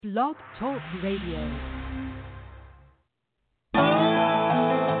Blog Talk Radio.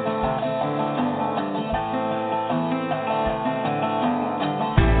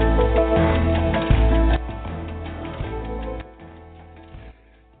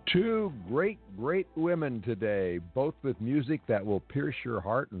 Two great women today, both with music that will pierce your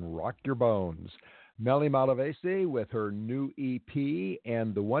heart and rock your bones. Meli Malavasi with her new EP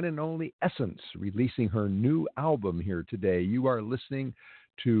and the one and only Essence releasing her new album here today. You are listening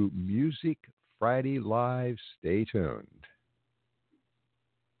to Music Friday Live. Stay tuned.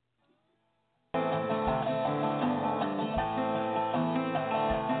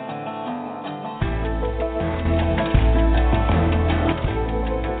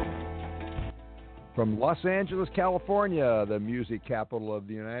 From Los Angeles, California, the music capital of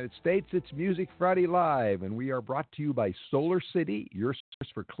the United States, it's Music Friday Live, and we are brought to you by Solar City, your source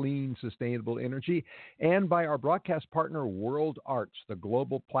for clean, sustainable energy, and by our broadcast partner, World Arts, the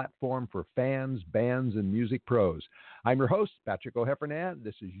global platform for fans, bands, and music pros. I'm your host, Patrick O'Heffernan.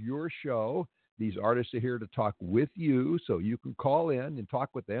 This is your show. These artists are here to talk with you, so you can call in and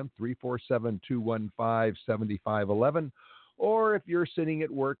talk with them, 347-215-7511. Or if you're sitting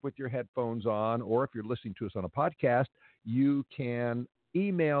at work with your headphones on, or if you're listening to us on a podcast, you can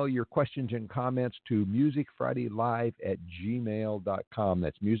email your questions and comments to musicfridaylive@gmail.com.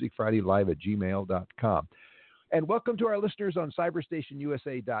 That's musicfridaylive@gmail.com. And welcome to our listeners on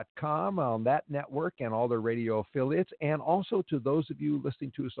cyberstationusa.com, on that network and all their radio affiliates, and also to those of you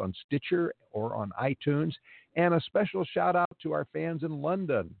listening to us on Stitcher or on iTunes. And a special shout out to our fans in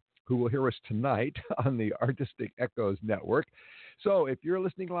London, who will hear us tonight on the Artistic Echoes Network. So if you're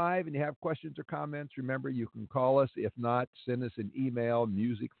listening live and you have questions or comments, remember you can call us. If not, send us an email,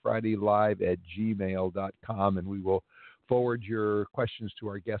 musicfridaylive@gmail.com, and we will forward your questions to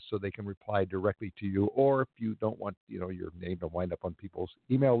our guests so they can reply directly to you. Or if you don't want your name to wind up on people's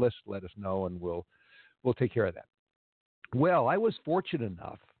email lists, let us know, and we'll take care of that. Well, I was fortunate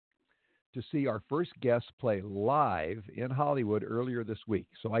enough to see our first guest play live in Hollywood earlier this week.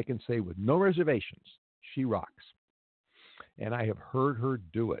 So I can say with no reservations, she rocks. And I have heard her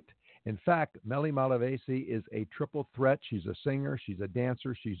do it. In fact, Meli Malavasi is a triple threat. She's a singer, she's a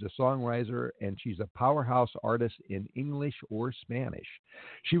dancer, she's a songwriter, and she's a powerhouse artist in English or Spanish.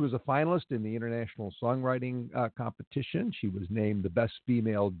 She was a finalist in the International Songwriting Competition. She was named the Best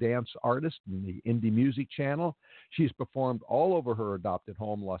Female Dance Artist in the Indie Music Channel. She's performed all over her adopted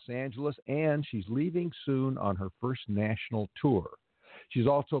home, Los Angeles, and she's leaving soon on her first national tour. She's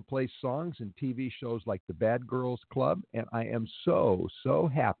also placed songs in TV shows like The Bad Girls Club, and I am so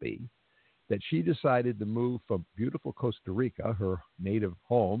happy that she decided to move from beautiful Costa Rica, her native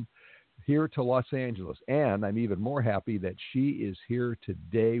home, here to Los Angeles. And I'm even more happy that she is here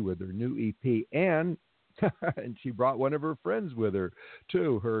today with her new EP, and she brought one of her friends with her,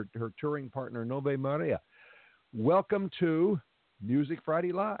 too, her touring partner, Nove Maria. Welcome to Music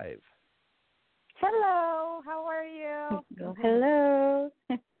Friday Live. Hello, how are you? Hello.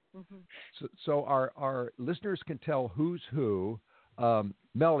 So our listeners can tell who's who.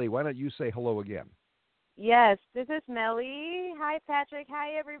 Meli, why don't you say hello again? Yes, this is Meli. Hi, Patrick.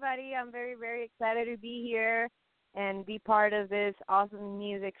 Hi, everybody. I'm very, very excited to be here and be part of this awesome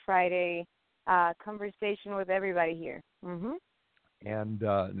Music Friday conversation with everybody here. Mm-hmm. And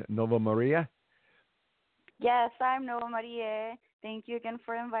Nova Maria? Yes, I'm Nova Maria. Thank you again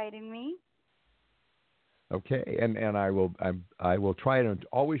for inviting me. Okay, and I will try to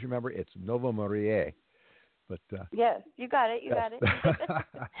always remember it's Nova Maria, but yes, you got it. You got it.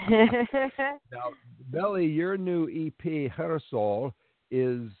 Now, Meli, your new EP, Herasol,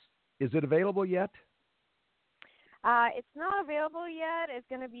 is it available yet? It's not available yet. It's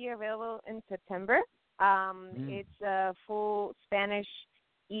going to be available in September. It's a full Spanish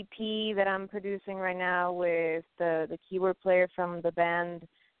EP that I'm producing right now with the keyboard player from the band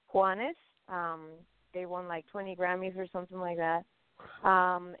Juanes. They won like 20 Grammys or something like that.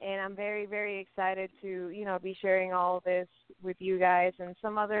 And I'm very, very excited to, be sharing all of this with you guys and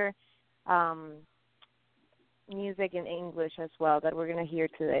some other music in English as well that we're going to hear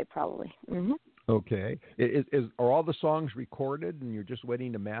today probably. Mm-hmm. Okay. Are all the songs recorded and you're just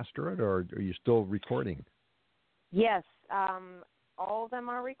waiting to master it, or are you still recording? Yes. All of them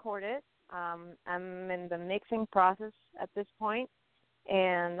are recorded. I'm in the mixing process at this point.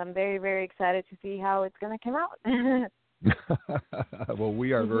 And I'm very, very excited to see how it's going to come out. Well,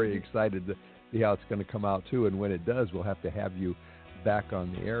 we are very excited to see how it's going to come out, too. And when it does, we'll have to have you back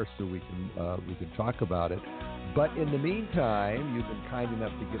on the air so we can talk about it. But in the meantime, you've been kind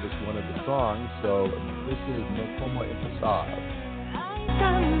enough to give us one of the songs. So this is No Como Empezar.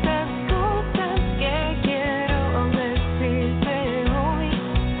 Tantas cosas que quiero decirte hoy.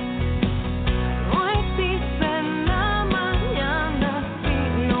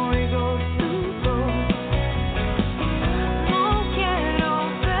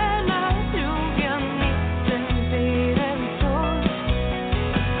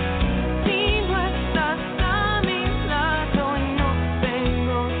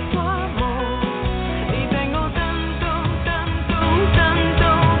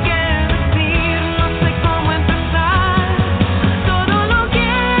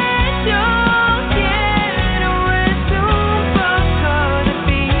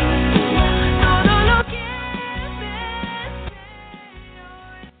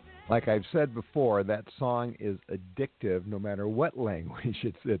 like I've said before, that song is addictive no matter what language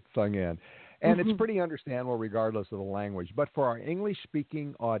it's sung in. And it's pretty understandable regardless of the language. But for our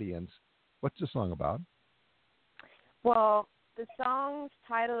English-speaking audience, what's the song about? Well, the song's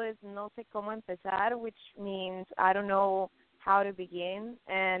title is No sé cómo empezar, which means I don't know how to begin.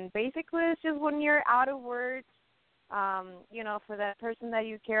 And basically it's just when you're out of words, for that person that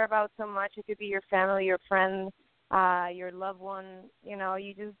you care about so much. It could be your family, your friend, your loved one.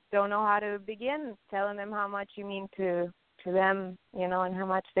 You just don't know how to begin telling them how much you mean to them, and how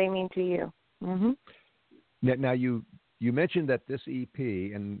much they mean to you. Mm-hmm. Now you mentioned that this EP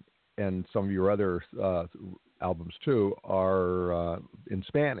and some of your other albums too are in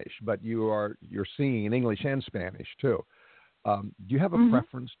Spanish, but you're singing in English and Spanish too. Do you have a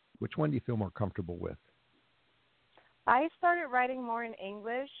preference? Which one do you feel more comfortable with? I started writing more in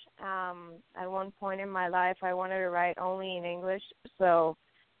English. At one point in my life, I wanted to write only in English, so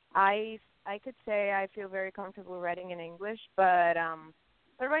I could say I feel very comfortable writing in English, but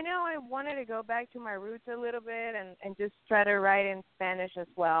right now I wanted to go back to my roots a little bit and just try to write in Spanish as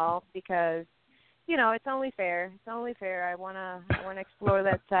well, because it's only fair. It's only fair. I wanna explore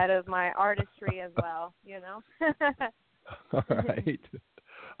that side of my artistry as well. All right.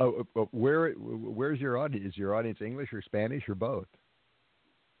 Where's your audience? Is your audience English or Spanish or both?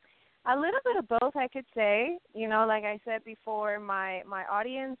 A little bit of both, I could say. Like I said before, my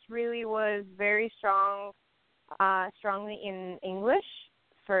audience really was very strongly in English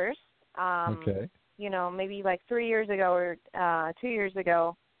first. Okay. Maybe like 3 years ago or 2 years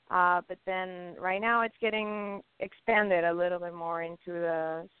ago. But then right now it's getting expanded a little bit more into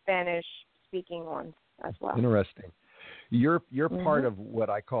the Spanish-speaking ones as well. Interesting. You're part of what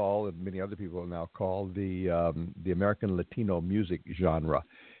I call, and many other people now call, the American Latino music genre.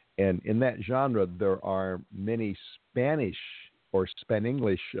 And in that genre, there are many Spanish or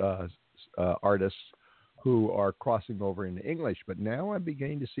Span-English artists who are crossing over into English. But now I'm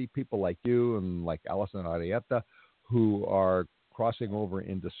beginning to see people like you and like Alison Arieta who are crossing over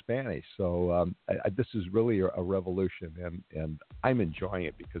into Spanish. So this is really a revolution, and I'm enjoying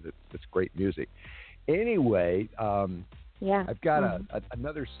it because it's great music. Anyway, I've got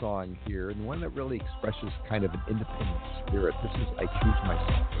another song here, and one that really expresses kind of an independent spirit. This is I Choose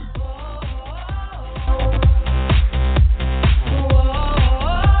Myself.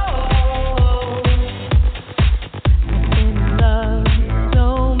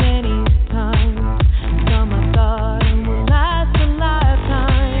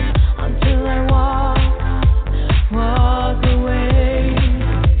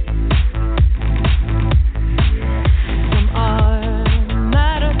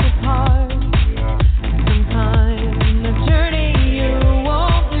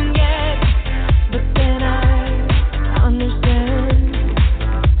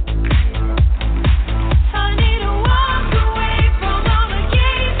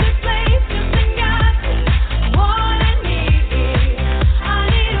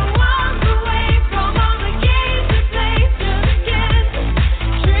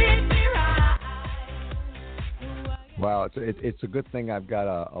 It's a good thing I've got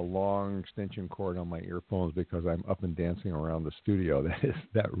a long extension cord on my earphones because I'm up and dancing around the studio.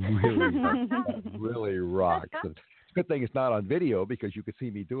 That really rocks. And it's a good thing it's not on video because you could see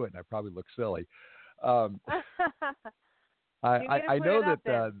me do it and I probably look silly. I know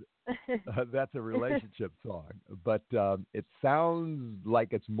that that's a relationship song, but it sounds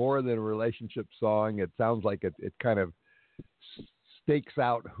like it's more than a relationship song. It sounds like it kind of stakes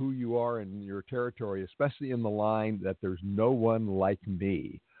out who you are in your territory, especially in the line that there's no one like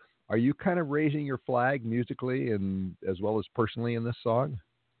me. Are you kind of raising your flag musically and as well as personally in this song?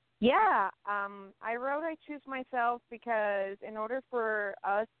 Yeah. I wrote I Choose Myself because in order for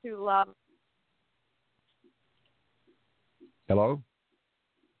us to love... Hello?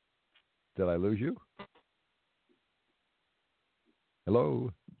 Did I lose you?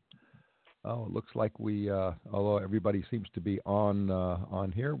 Hello? Oh, it looks like we, although everybody seems to be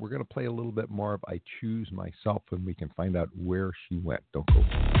on here, we're going to play a little bit more of I Choose Myself, and we can find out where she went. Don't go.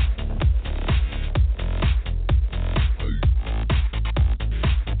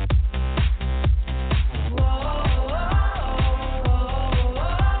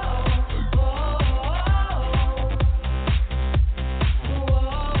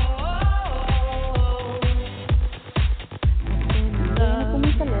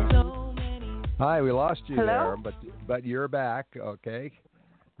 Hi, we lost you. Hello? There, but you're back. Okay,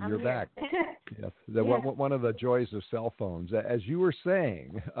 you're back. Yes, one of the joys of cell phones. As you were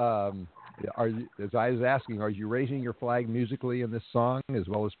saying, as I was asking, are you raising your flag musically in this song as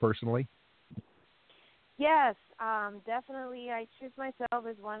well as personally? Yes, definitely. I Choose Myself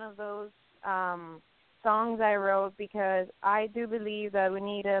is one of those songs I wrote because I do believe that we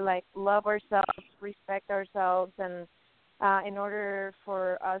need to like love ourselves, respect ourselves, and in order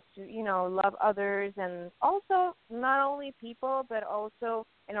for us to, love others, and also not only people, but also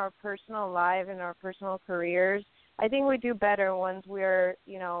in our personal life, in our personal careers. I think we do better once we're,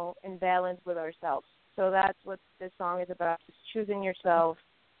 in balance with ourselves. So that's what this song is about, just choosing yourself,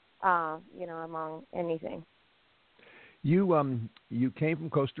 among anything. You came from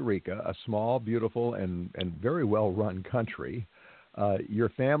Costa Rica, a small, beautiful, and very well-run country. Your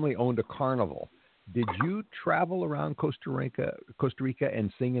family owned a carnival. Did you travel around Costa Rica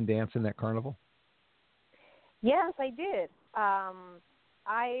and sing and dance in that carnival? Yes, I did. I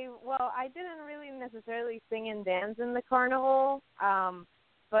didn't really necessarily sing and dance in the carnival,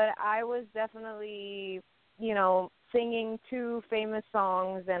 but I was definitely, singing two famous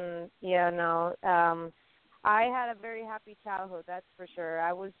songs, and I had a very happy childhood, that's for sure.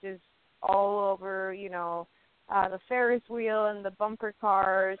 I was just all over, the Ferris wheel and the bumper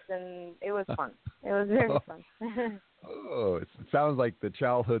cars, and it was fun. It was very fun. It sounds like the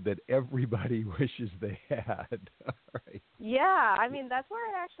childhood that everybody wishes they had. Right. Yeah, I mean, that's where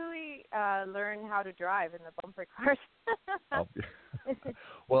I actually learned how to drive in the bumper cars.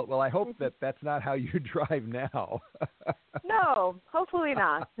 Well, I hope that that's not how you drive now. No, hopefully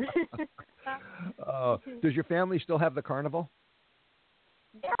not. Does your family still have the carnival?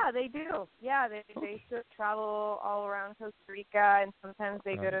 Yeah, they do. Yeah, they still travel all around Costa Rica, and sometimes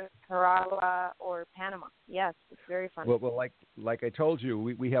they go to Nicaragua or Panama. Yes, it's very fun. Well, like I told you,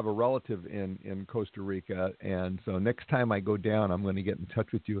 we have a relative in Costa Rica, and so next time I go down, I'm going to get in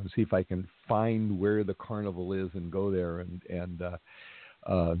touch with you and see if I can find where the carnival is and go there and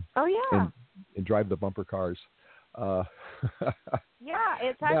drive the bumper cars. Yeah,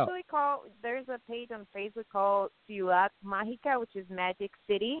 it's actually called, there's a page on Facebook called Ciudad Mágica, which is Magic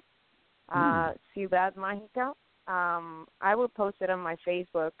City. Ciudad Mágica. I will post it on my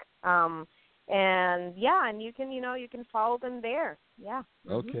Facebook. And you can follow them there. Yeah.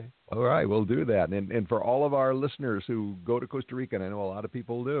 Okay. All right, we'll do that. And for all of our listeners who go to Costa Rica, and I know a lot of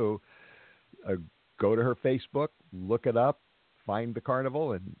people do, go to her Facebook, look it up, find the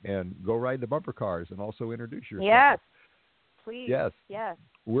carnival, and go ride the bumper cars, and also introduce yourself. Yes, please. Yes.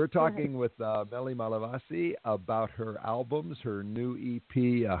 We're talking with Meli Malavasi about her albums, her new EP,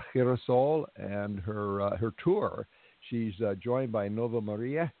 Girasol, and her tour. She's joined by Nova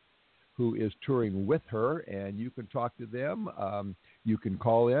Maria, who is touring with her, and you can talk to them. You can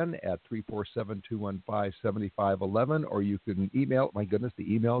call in at 347-215-7511, or you can email. My goodness, the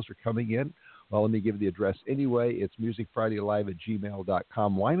emails are coming in. Well, let me give you the address anyway. It's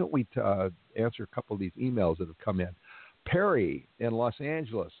musicfridaylive@gmail.com. Why don't we answer a couple of these emails that have come in? Perry in Los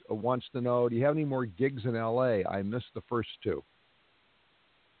Angeles wants to know, do you have any more gigs in L.A.? I missed the first two.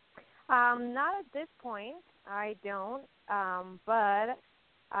 Not at this point. I don't. But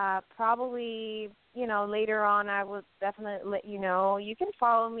probably, later on I will definitely let you know. You can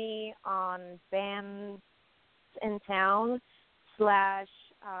follow me on Bands in Town /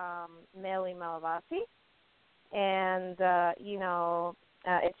 Meli Malavasi. And,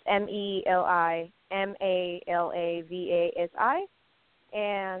 it's MELIMALAVASI.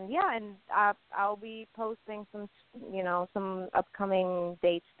 And, I'll be posting some upcoming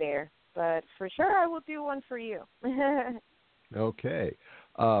dates there. But for sure I will do one for you. Okay.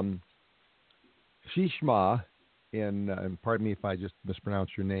 Shishma and pardon me if I just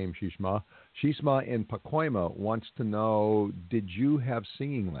mispronounced your name, Shishma. Shishma in Pacoima wants to know, did you have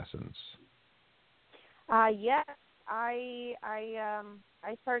singing lessons? Yes. I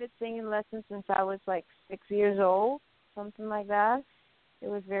started singing lessons since I was like 6 years old, something like that. It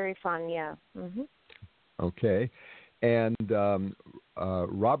was very fun, yeah. Mm-hmm. Okay. And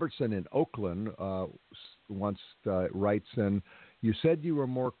Robertson in Oakland writes in, you said you were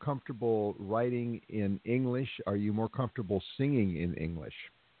more comfortable writing in English. Are you more comfortable singing in English?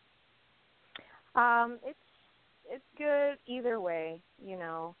 It's good either way,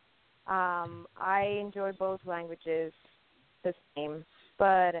 I enjoy both languages the same.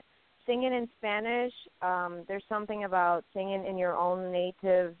 But singing in Spanish, there's something about singing in your own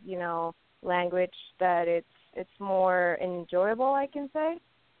native, language that it's more enjoyable, I can say.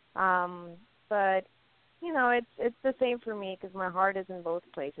 But it's the same for me because my heart is in both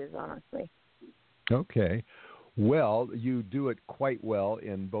places, honestly. Okay. Well, you do it quite well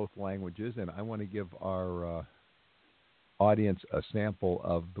in both languages, and I want to give our audience a sample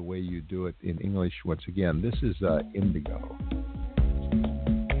of the way you do it in English once again. This is Indigo.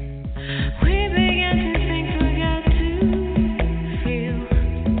 We began to think, forgot to feel.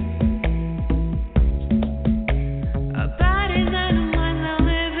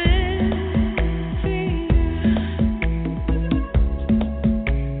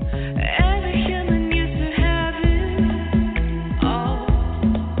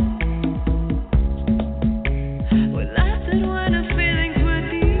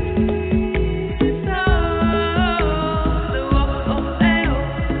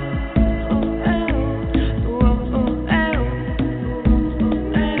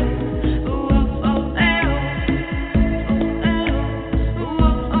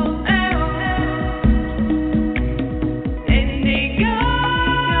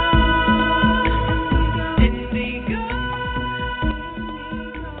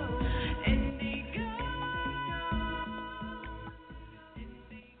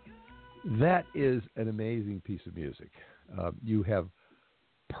 is an amazing piece of music. You have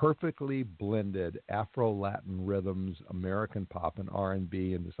perfectly blended Afro-Latin rhythms, American pop, and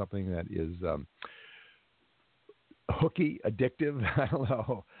R&B into something that is hooky, addictive. I don't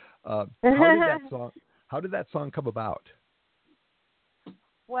know. How did that song come about?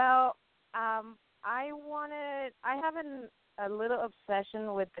 Well, I have a little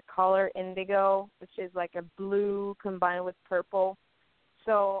obsession with the color indigo, which is like a blue combined with purple.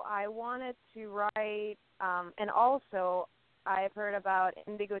 So I wanted to write, and also I've heard about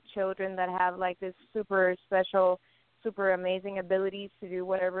indigo children that have like this super special, super amazing abilities to do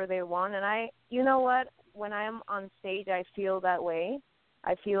whatever they want. And you know what? When I'm on stage, I feel that way.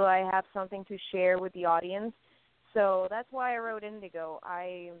 I feel I have something to share with the audience. So that's why I wrote Indigo.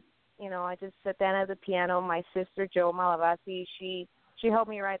 I just sat down at the piano. My sister, Meli Malavasi, she helped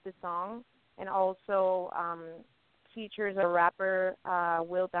me write the song, and also features a rapper,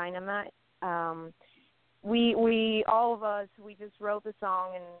 Will Dynamite. We all of us, we just wrote the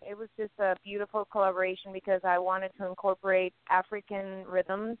song, and it was just a beautiful collaboration because I wanted to incorporate African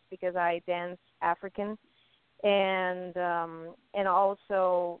rhythms because I dance African, and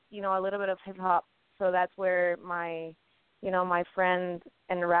also a little bit of hip hop. So that's where my friend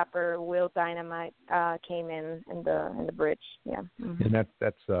and rapper Will Dynamite came in the bridge. Yeah. Mm-hmm. And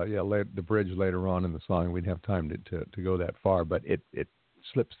that's the bridge later on in the song. We'd have time to go that far, but it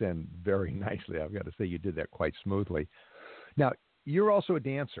slips in very nicely. I've got to say you did that quite smoothly. Now, you're also a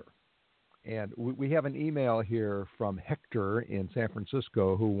dancer, and we have an email here from Hector in San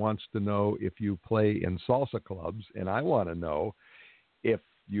Francisco who wants to know if you play in salsa clubs, and I want to know if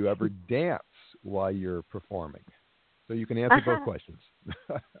you ever dance while you're performing. So you can answer both questions.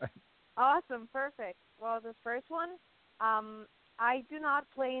 Awesome. Perfect. Well, the first one, I do not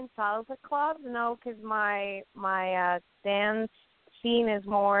play in salsa clubs, no, because my dance scene is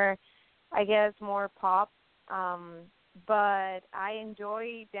more, I guess, more pop. But I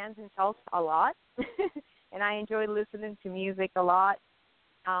enjoy dancing salsa a lot, and I enjoy listening to music a lot.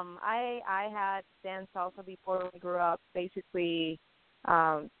 I had danced salsa before we grew up, basically.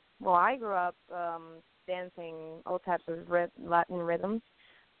 I grew up dancing all types of Latin rhythms.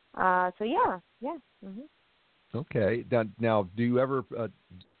 So yeah. Mm-hmm. Okay. Now, do you ever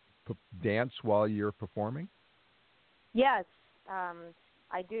dance while you're performing? Yes,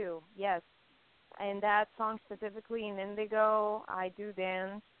 I do. Yes, and that song specifically in Indigo, I do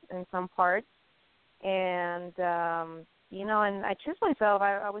dance in some parts, and and I choose myself.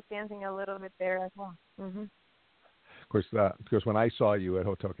 I was dancing a little bit there as well. Mm-hmm. Of course, when I saw you at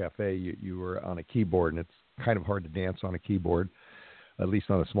Hotel Cafe, you were on a keyboard, and it's kind of hard to dance on a keyboard, at least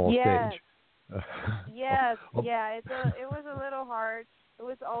on a small stage. Yes, yeah, it was a little hard. It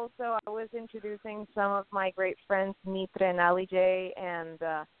was also, I was introducing some of my great friends, Mitra and Ali J, and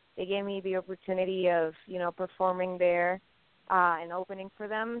they gave me the opportunity of, performing there and opening for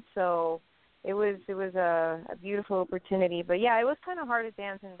them. So it was a beautiful opportunity. But yeah, it was kind of hard to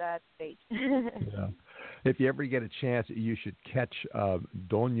dance in that stage. Yeah. If you ever get a chance, you should catch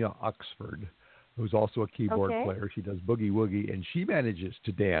Donya Oxford, who's also a keyboard player. She does boogie woogie, and she manages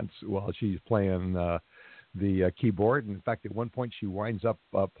to dance while she's playing the keyboard. And in fact, at one point, she winds up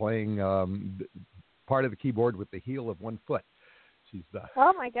playing part of the keyboard with the heel of one foot. She's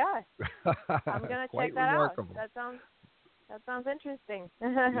oh my gosh! I'm gonna check that remarkable. out. That sounds interesting.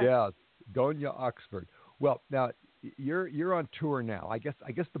 Yes, Donya Oxford. Well, now you're on tour now. I guess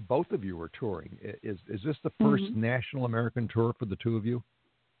the both of you are touring. Is this the first national American tour for the two of you?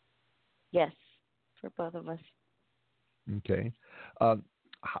 Yes, for both of us. Okay.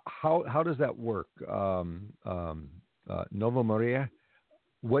 How does that work? Nova Maria,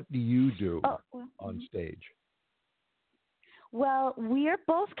 what do you do on stage? Well, we are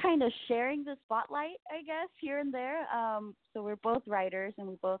both kind of sharing the spotlight, I guess, here and there. So we're both writers, and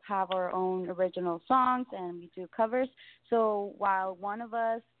we both have our own original songs, and we do covers. So while one of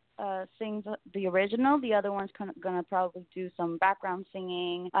us sings the original, the other one's going to probably do some background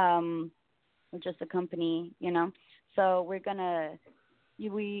singing or just accompany, So we're going to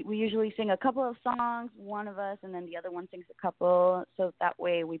we usually sing a couple of songs, one of us, and then the other one sings a couple. So that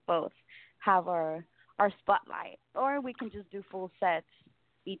way we both have our spotlight, or we can just do full sets,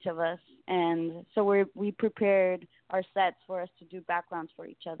 each of us. And so we prepared our sets for us to do backgrounds for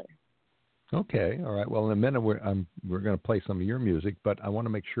each other. Okay, all right. Well, in a minute we're going to play some of your music, but I want to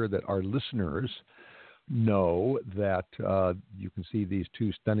make sure that our listeners know that you can see these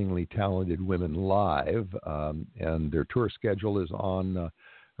two stunningly talented women live, and their tour schedule is on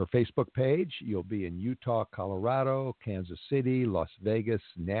her Facebook page. You'll be in Utah, Colorado, Kansas City, Las Vegas,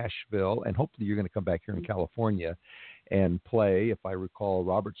 Nashville, and hopefully you're going to come back here in California and play. If I recall,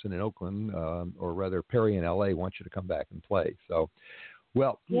 Robertson in Oakland, or rather Perry in LA, wants you to come back and play. So,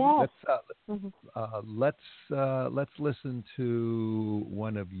 well, Yes. let's listen to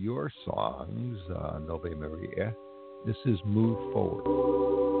one of your songs, Nove Maria. This is Move Forward.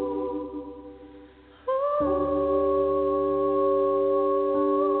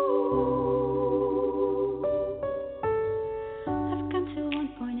 I've come to one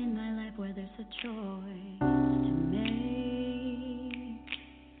point in my life where there's a choice to make.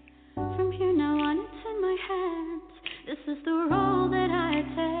 From here now on, it's in my hands. This is the role that I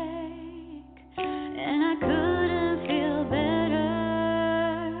take, and I couldn't feel better.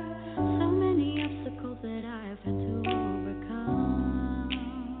 So many obstacles that I've had to overcome.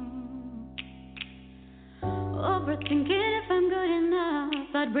 Overthinking if I'm good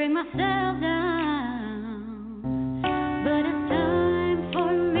enough, I'd bring myself down. But it's time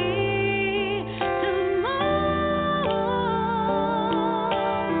for me to move forward.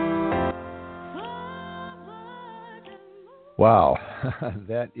 Wow,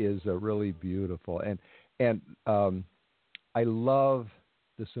 that is really beautiful, and I love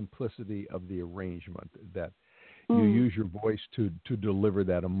the simplicity of the arrangement, that you use your voice to deliver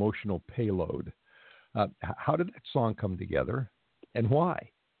that emotional payload. How did that song come together, and why?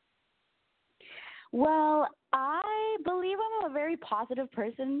 Well, I believe I'm a very positive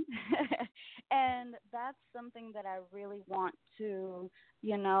person, and that's something that I really want to,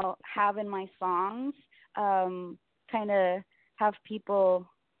 have in my songs, kind of have people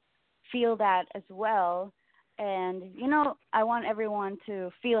feel that as well. And, I want everyone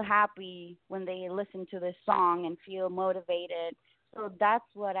to feel happy when they listen to this song and feel motivated. So that's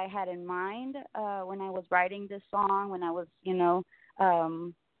what I had in mind when I was writing this song, when I was,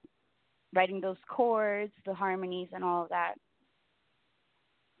 writing those chords, the harmonies, and all of that.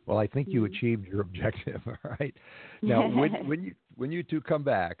 Well, I think you achieved your objective. All right. Now, when you two come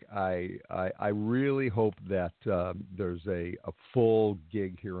back, I really hope that there's a full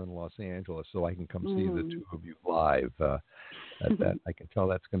gig here in Los Angeles, so I can come see the two of you live. That I can tell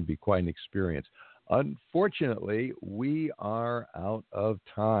that's going to be quite an experience. Unfortunately, we are out of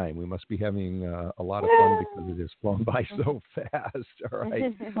time. We must be having a lot of fun because it has flown by so fast. All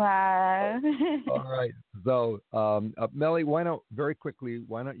right. Wow. All right. So, Meli, why don't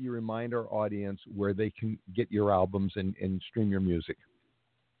you remind our audience where they can get your albums and stream your music?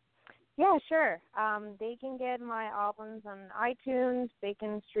 Yeah, sure. They can get my albums on iTunes. They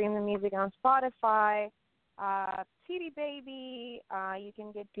can stream the music on Spotify, CD Baby. You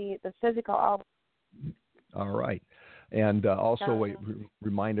can get the physical album. All right. And also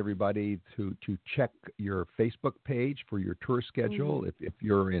remind everybody to check your Facebook page for your tour schedule. If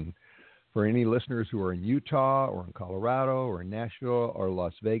you're for any listeners who are in Utah or in Colorado or in Nashville or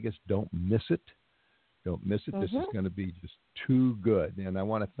Las Vegas, don't miss it. Don't miss it. This is going to be just too good. And I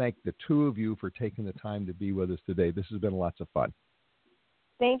want to thank the two of you for taking the time to be with us today. This has been lots of fun.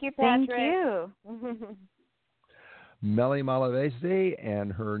 Thank you, Patrick. Thank you. Meli Malavasi,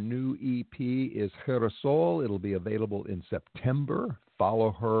 and her new EP is Girasol. It'll be available in September.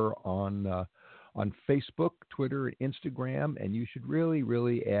 Follow her on Facebook, Twitter, and Instagram, and you should really,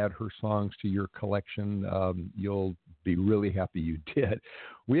 really add her songs to your collection. You'll be really happy you did.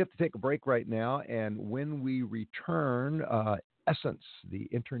 We have to take a break right now, and when we return, Essence, the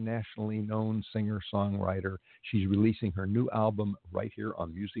internationally known singer-songwriter, she's releasing her new album right here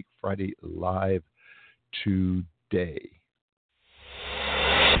on Music Friday Live today.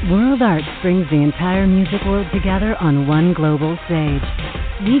 World Arts brings the entire music world together on one global stage.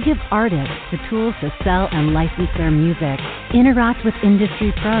 We give artists the tools to sell and license their music, interact with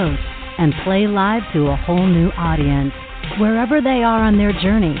industry pros, and play live to a whole new audience. Wherever they are on their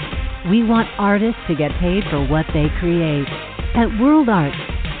journey, we want artists to get paid for what they create. At World Arts,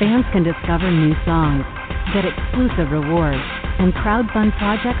 fans can discover new songs, get exclusive rewards, and crowdfund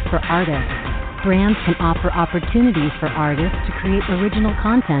projects for artists. Brands can offer opportunities for artists to create original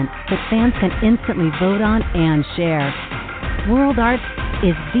content that fans can instantly vote on and share. World Arts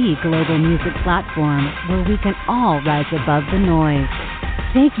is the global music platform where we can all rise above the noise.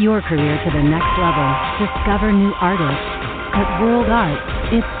 Take your career to the next level. Discover new artists. At World Arts,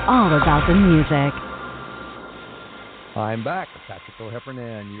 it's all about the music. I'm back, Patrick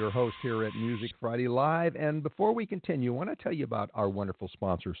O'Heffernan, your host here at Music Friday Live. And before we continue, I want to tell you about our wonderful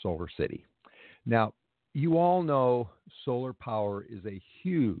sponsor, Solar City. Now, you all know solar power is a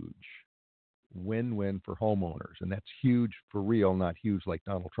huge win-win for homeowners, and that's huge for real, not huge like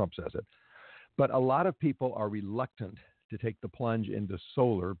Donald Trump says it. But a lot of people are reluctant to take the plunge into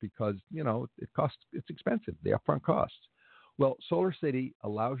solar because, it's expensive, the upfront costs. Well, Solar City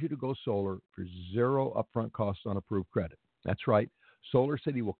allows you to go solar for zero upfront costs on approved credit. That's right. Solar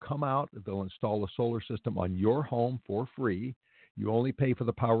City will come out. They'll install a solar system on your home for free. You only pay for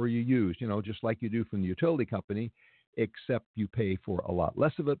the power you use, just like you do from the utility company, except you pay for a lot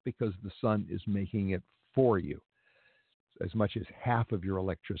less of it because the sun is making it for you, as much as half of your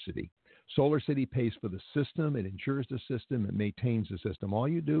electricity. Solar City pays for the system. It insures the system. It maintains the system. All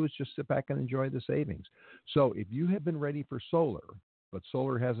you do is just sit back and enjoy the savings. So if you have been ready for solar, but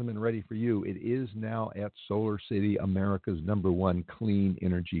solar hasn't been ready for you, it is now at Solar City, America's #1 clean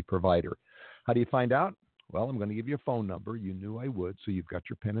energy provider. How do you find out? Well, I'm going to give you a phone number. You knew I would, so you've got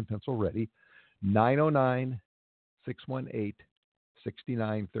your pen and pencil ready.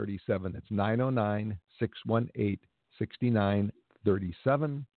 909-618-6937. That's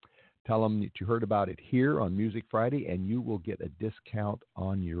 909-618-6937. Tell them that you heard about it here on Music Friday, and you will get a discount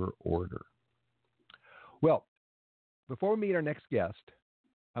on your order. Well, before we meet our next guest,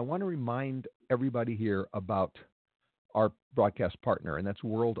 I want to remind everybody here about our broadcast partner, and that's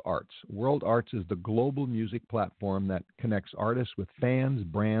World Arts. World Arts is the global music platform that connects artists with fans,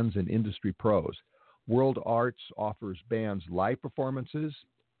 brands, and industry pros. World Arts offers bands live performances,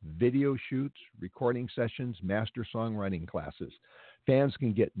 video shoots, recording sessions, master songwriting classes. Fans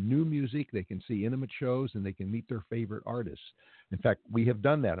can get new music, they can see intimate shows, and they can meet their favorite artists. In fact, we have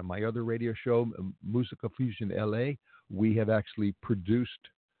done that on my other radio show, Musica Fusion LA. We have actually produced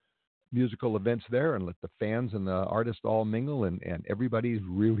musical events there and let the fans and the artists all mingle, and everybody's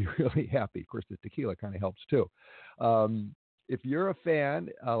really, really happy. Of course, the tequila kind of helps too. If you're a fan,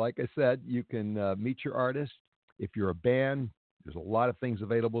 like I said, you can meet your artist. If you're a band, there's a lot of things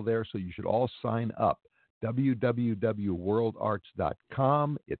available there, so you should all sign up.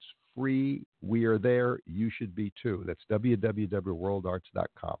 www.worldarts.com. It's free. We are there. You should be too. That's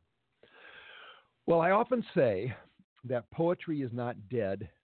www.worldarts.com. Well, I often say that poetry is not dead.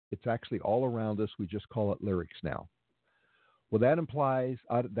 It's actually all around us. We just call it lyrics now. Well, that applies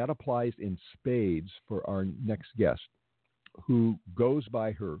in spades for our next guest, who goes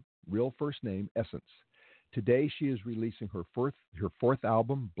by her real first name, Essence. Today, she is releasing her fourth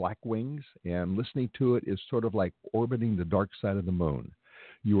album, Black Wings, and listening to it is sort of like orbiting the dark side of the moon.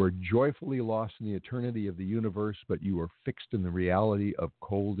 You are joyfully lost in the eternity of the universe, but you are fixed in the reality of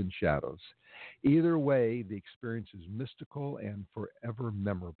cold and shadows. Either way, the experience is mystical and forever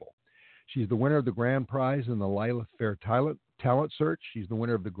memorable. She's the winner of the grand prize in the Lilith Fair Talent Search. She's the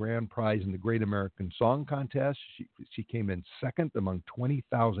winner of the grand prize in the Great American Song Contest. She came in second among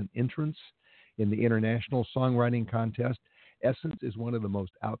 20,000 entrants in the International Songwriting Contest. Essence is one of the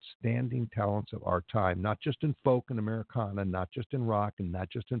most outstanding talents of our time, not just in folk and Americana, not just in rock and not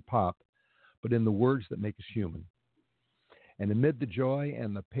just in pop, but in the words that make us human. And amid the joy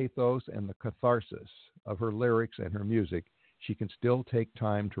and the pathos and the catharsis of her lyrics and her music, she can still take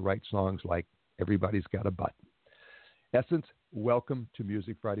time to write songs like Everybody's Got a Butt. Essence, welcome to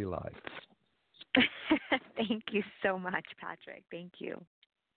Music Friday Live. Thank you so much, Patrick. Thank you.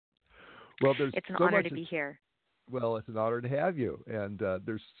 Well, it's an honor to be here. Well, it's an honor to have you, and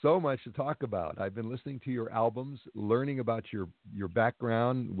there's so much to talk about. I've been listening to your albums, learning about your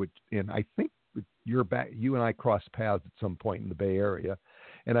background, and I think you and I crossed paths at some point in the Bay Area,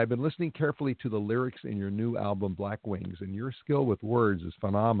 and I've been listening carefully to the lyrics in your new album, Black Wings, and your skill with words is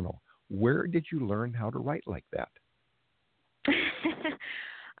phenomenal. Where did you learn how to write like that?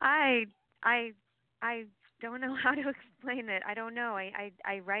 I don't know how to explain it. I don't know. I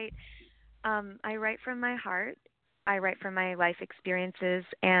write from my heart. I write from my life experiences,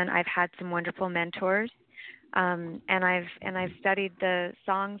 and I've had some wonderful mentors. And I've studied the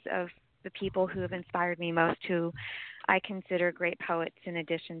songs of the people who have inspired me most, who I consider great poets in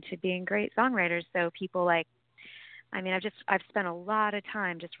addition to being great songwriters. So people like, I've spent a lot of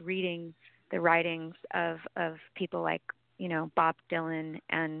time just reading the writings of people like, Bob Dylan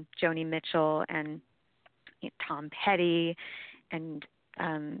and Joni Mitchell and Tom Petty, and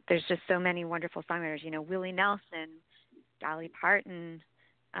there's just so many wonderful songwriters, Willie Nelson, Dolly Parton,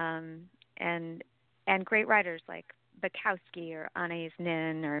 and great writers like Bukowski or Anais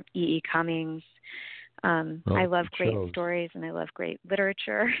Nin or E.E. Cummings. I love great stories, and I love great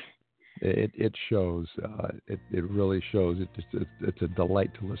literature. It shows. It really shows. It's a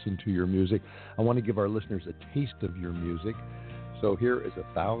delight to listen to your music. I want to give our listeners a taste of your music. So here is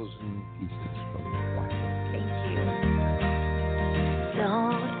 1,000 Pieces from Black. Thank you.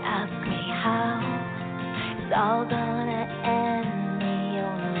 Don't ask me how. It's all gonna end. The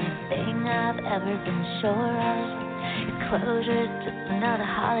only thing I've ever been sure of is closure's just another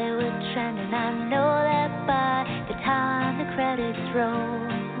Hollywood trend, and I know that by the time the credits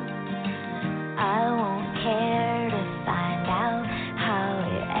roll, I won't care to find out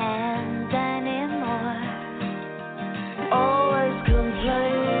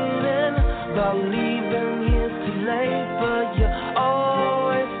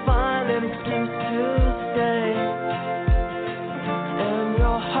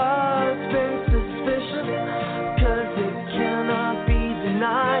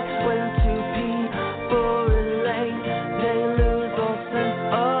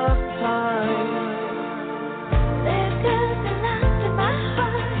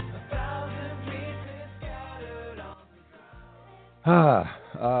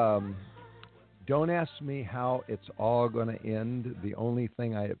ask me how it's all going to end, the only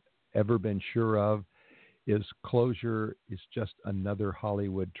thing I've ever been sure of is closure is just another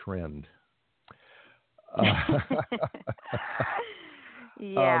Hollywood trend.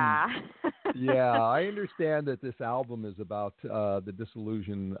 Yeah. Yeah, I understand that this album is about the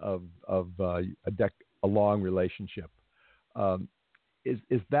disillusion of a long relationship.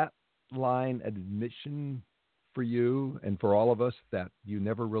 Is that line an admission for you and for all of us that you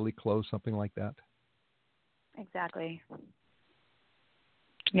never really close something like that? Exactly.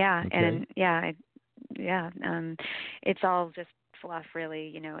 Yeah, Okay. and it's all just fluff,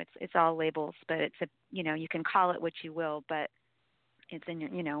 really. It's all labels, but it's you can call it what you will, but it's in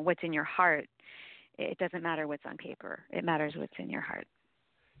your, what's in your heart. It doesn't matter what's on paper. It matters what's in your heart.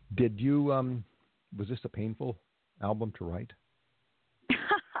 Did you, was this a painful album to write?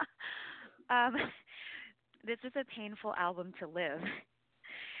 This is a painful album to live.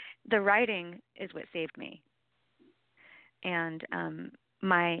 The writing is what saved me. And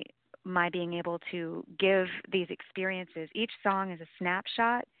my being able to give these experiences, each song is a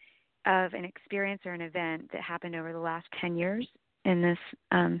snapshot of an experience or an event that happened over the last 10 years in this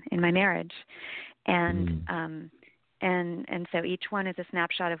in my marriage, and so each one is a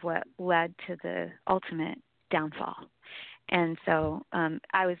snapshot of what led to the ultimate downfall. And so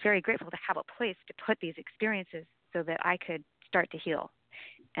I was very grateful to have a place to put these experiences so that I could start to heal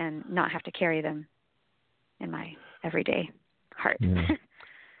and not have to carry them in my everyday heart. Yeah.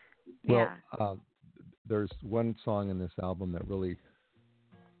 Yeah. Well, there's one song in this album that really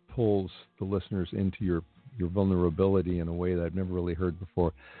pulls the listeners into your vulnerability in a way that I've never really heard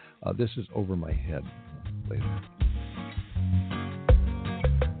before. This is Over My Head. Play that.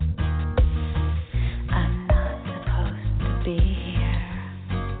 I'm not supposed to be here,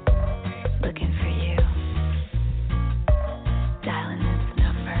 looking for you, dialing this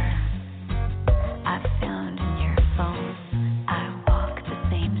number I found in your phone. I walk the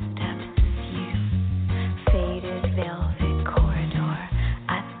same steps as you, faded velvet corridor.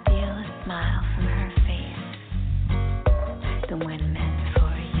 I feel a smile from her face, the wind meant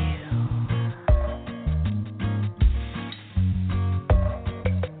for you.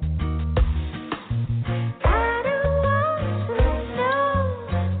 I don't want to know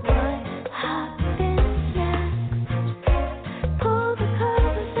what happens next. Pull the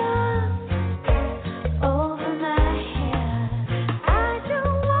covers up over my head. I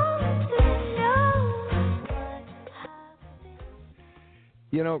don't want to know what happens.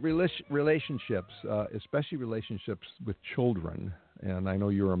 You know, relationships, especially relationships with children, and I know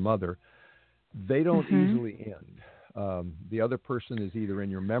you're a mother, they don't easily end. The other person is either in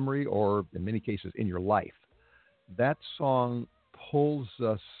your memory or, in many cases, in your life. That song pulls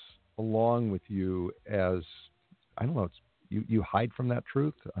us along with you as, I don't know, you hide from that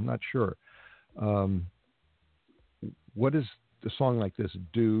truth? I'm not sure. What does a song like this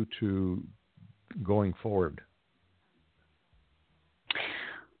do to going forward?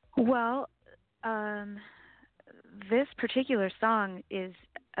 Well, this particular song is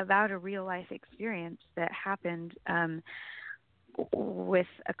about a real life experience that happened with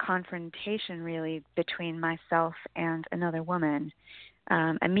a confrontation, really, between myself and another woman,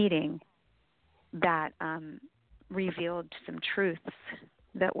 a meeting that revealed some truths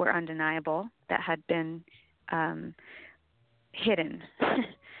that were undeniable, that had been hidden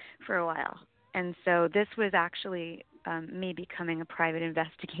for a while. And so this was actually me becoming a private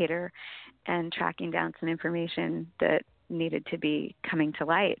investigator and tracking down some information that needed to be coming to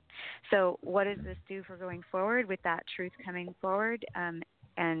light. So what does this do for going forward with that truth coming forward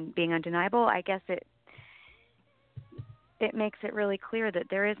and being undeniable? I guess it makes it really clear that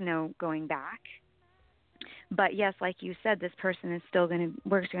there is no going back. But yes, like you said, this person is still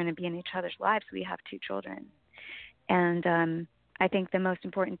we're going to be in each other's lives. We have 2 children. And I think the most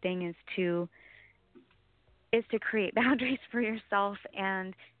important thing is to create boundaries for yourself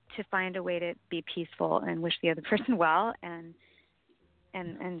and to find a way to be peaceful and wish the other person well and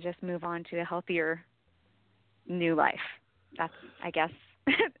just move on to a healthier new life. That's, I guess,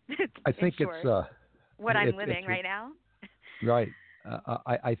 I think it's what I'm living right now. Right.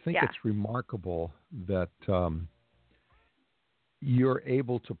 I think Yeah. it's remarkable that you're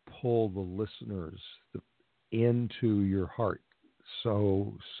able to pull the listeners into your heart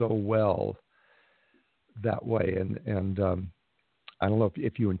so well that way. And I don't know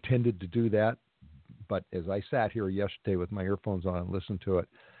if you intended to do that, but as I sat here yesterday with my earphones on and listened to it,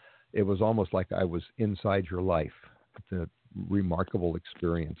 it was almost like I was inside your life. It's a remarkable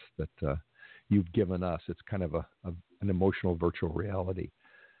experience that you've given us. It's kind of an emotional virtual reality.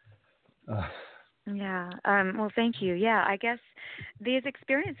 Yeah. Well, thank you. Yeah, I guess these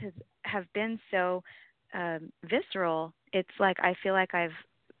experiences have been so visceral. It's like I feel like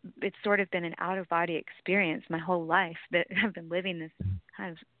it's sort of been an out-of-body experience my whole life that I've been living this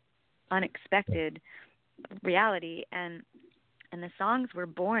kind of unexpected reality, and the songs were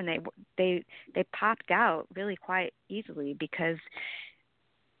born. They popped out really quite easily because,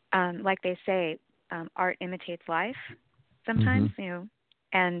 like they say, art imitates life sometimes, you know,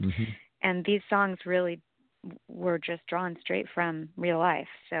 and these songs really were just drawn straight from real life.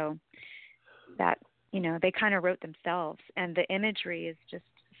 So that, you know, they kind of wrote themselves, and the imagery is just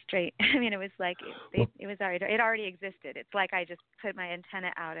straight. I mean, it was like it already existed. It's like I just put my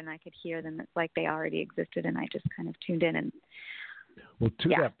antenna out and I could hear them. It's like they already existed, and I just kind of tuned in. And well, to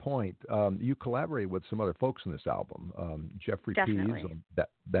that point, you collaborate with some other folks in this album. Jeffrey Definitely. Pease,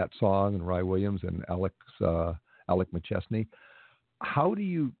 that song, and Ry Williams and Alec McChesney. How do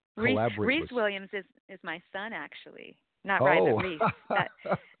you collaborate? Reese Williams is my son, actually, not Ry, but Reese.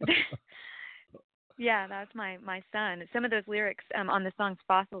 Yeah, that's my son. Some of those lyrics on the song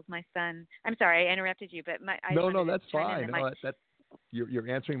 "Fossils," my son. I'm sorry, I interrupted you, but no, that's fine. You're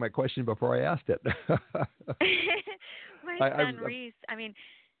answering my question before I asked it. My son Reese. I mean,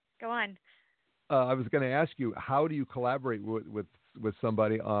 go on. I was going to ask you, how do you collaborate with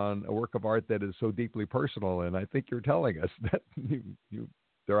somebody on a work of art that is so deeply personal? And I think you're telling us that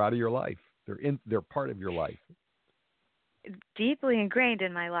they're out of your life. They're part of your life. Deeply ingrained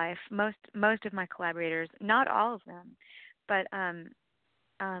in my life. Most of my collaborators, not all of them, but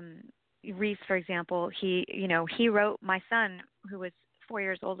Reese, for example, he wrote. My son, who was 4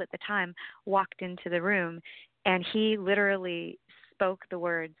 years old at the time, walked into the room, and he literally spoke the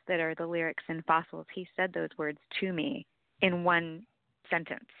words that are the lyrics in Fossils. He said those words to me in one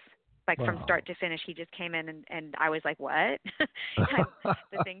sentence. Like from start to finish, he just came in and I was like, what?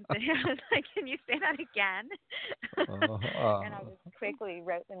 The things that I was like, can you say that again? And I just quickly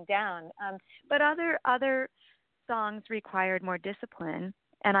wrote them down. But other songs required more discipline,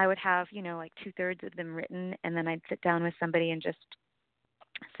 and I would have, like 2/3 of them written, and then I'd sit down with somebody and just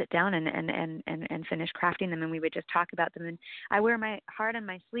sit down and finish crafting them, and we would just talk about them. And I wear my heart on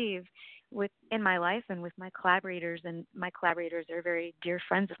my sleeve in my life and with my collaborators, and my collaborators are very dear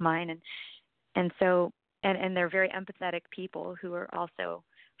friends of mine, and so they're very empathetic people who are also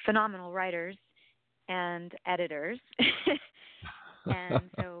phenomenal writers and editors.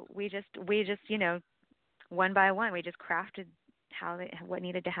 And so we just one by one we just crafted what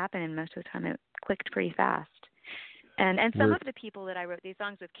needed to happen, and most of the time it clicked pretty fast. And some of the people that I wrote these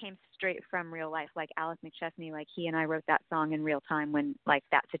songs with came straight from real life, like Alec McChesney. Like he and I wrote that song in real time when like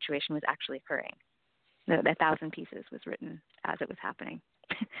that situation was actually occurring. The 1,000 Pieces was written as it was happening.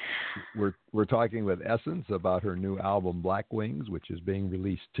 We're talking with Essence about her new album Black Wings, which is being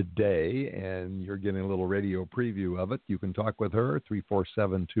released today, and you're getting a little radio preview of it. You can talk with her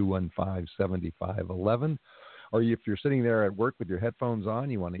 347-215-7511. Or if you're sitting there at work with your headphones on,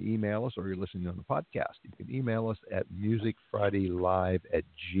 you want to email us, or you're listening on the podcast, you can email us at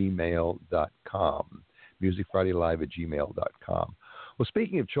musicfridaylive@gmail.com. musicfridaylive@gmail.com. Well,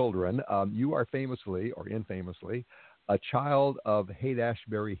 speaking of children, you are famously, or infamously, a child of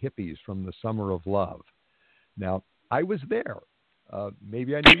Haight-Ashbury hippies from the Summer of Love. Now, I was there.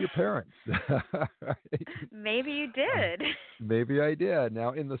 Maybe I knew your parents. Maybe you did. Maybe I did.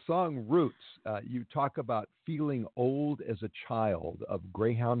 Now, in the song Roots, you talk about feeling old as a child, of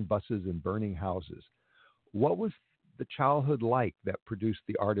Greyhound buses and burning houses. What was the childhood like that produced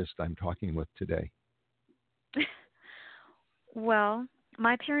the artist I'm talking with today? Well,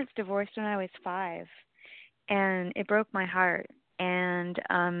 my parents divorced when I was 5, and it broke my heart. And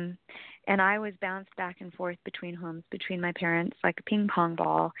I was bounced back and forth between homes, between my parents, like a ping pong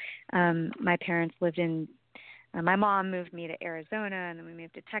ball. My parents lived in, my mom moved me to Arizona, and then we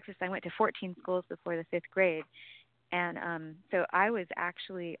moved to Texas. I went to 14 schools before the 5th grade. And so I was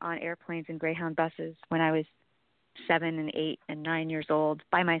actually on airplanes and Greyhound buses when I was 7 and 8 and 9 years old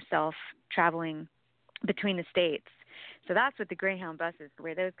by myself, traveling between the states. So that's what the Greyhound buses,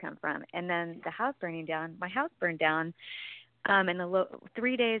 where those come from. And then the house burning down, my house burned down in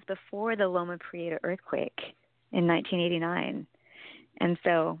 3 days before the Loma Prieta earthquake in 1989. And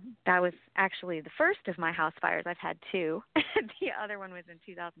so that was actually the first of my house fires. I've had 2. The other one was in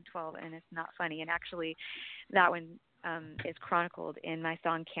 2012, and it's not funny. And actually that one is chronicled in my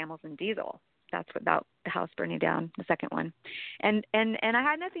song Camels and Diesel. That's about the house burning down, the second one. And I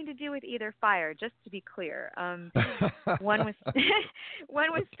had nothing to do with either fire, just to be clear. One was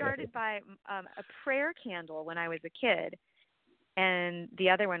started by a prayer candle when I was a kid, and the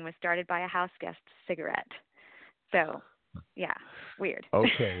other one was started by a house guest cigarette. So, yeah, weird.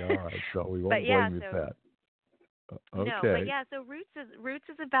 Okay, all right. So we won't blame you for that. Okay. No, but yeah, so Roots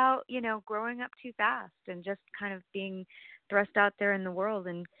is about, growing up too fast and just kind of being thrust out there in the world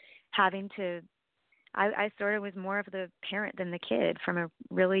and having to I sort of was more of the parent than the kid from a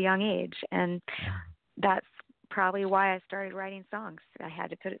really young age, and that's probably why I started writing songs. I had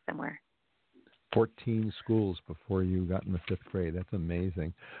to put it somewhere. 14 schools before you got in the 5th grade. That's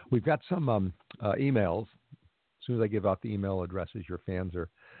amazing. We've got some emails. As soon as I give out the email addresses, your fans are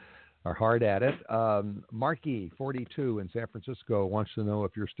hard at it. Marky, 42 in San Francisco, wants to know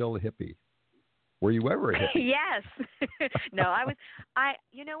if you're still a hippie. Were you ever a hippie? Yes. No,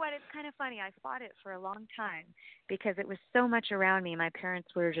 you know what? It's kind of funny. I fought it for a long time because it was so much around me. My parents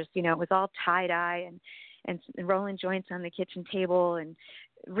were just, it was all tie-dye and rolling joints on the kitchen table and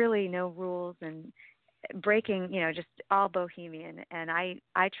really no rules and breaking, just all bohemian. And I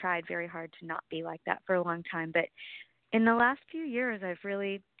tried very hard to not be like that for a long time. But in the last few years, I've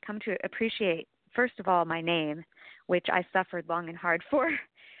really come to appreciate, first of all, my name, which I suffered long and hard for.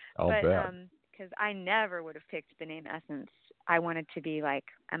 I'll bet. Because I never would have picked the name Essence. I wanted to be like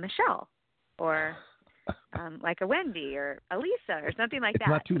a Michelle or like a Wendy or a Lisa or something like that. It's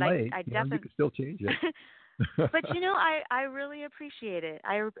not too late. I definitely... You can still change it. But, I really appreciate it.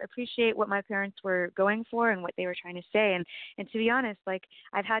 I appreciate what my parents were going for and what they were trying to say. And to be honest, like,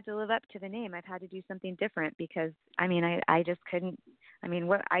 I've had to live up to the name. I've had to do something different because, I just couldn't.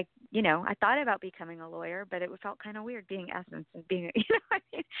 I thought about becoming a lawyer, but it felt kind of weird being Essence and being,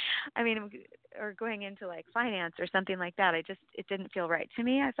 or going into like finance or something like that. It didn't feel right to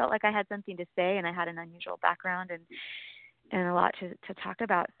me. I felt like I had something to say and I had an unusual background and a lot to talk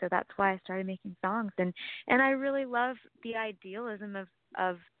about. So that's why I started making songs. And I really love the idealism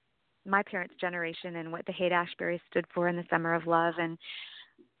of my parents' generation and what the Haight-Ashbury stood for in the Summer of Love. And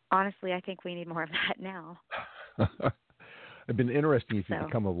honestly, I think we need more of that now. It'd been interesting if you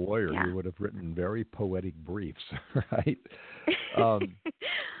become a lawyer. Yeah. You would have written very poetic briefs, right?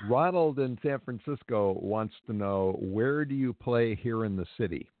 Ronald in San Francisco wants to know, where do you play here in the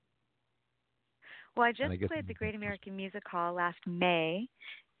city? Well, I just played the Great American Music Hall last May.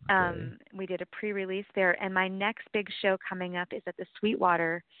 Okay. We did a pre-release there, and my next big show coming up is at the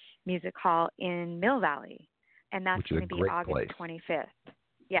Sweetwater Music Hall in Mill Valley, and that's going to be August 25th.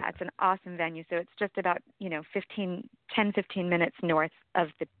 Yeah, it's an awesome venue. So it's just about, 15 minutes north of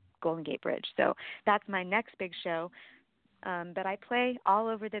the Golden Gate Bridge. So that's my next big show. But I play all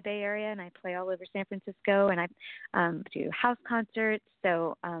over the Bay Area, and I play all over San Francisco, and I do house concerts.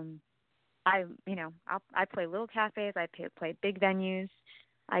 So I play little cafes. I play big venues.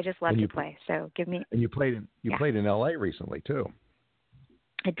 I just love to play. So give me. And you played in L.A. recently too.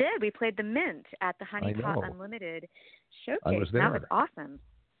 I did. We played the Mint at the Honey Pot Unlimited showcase. I was there. That was awesome.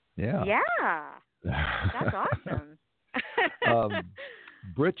 Yeah. Yeah. That's awesome.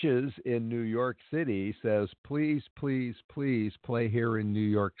 Britches in New York City says, please, please, please play here in New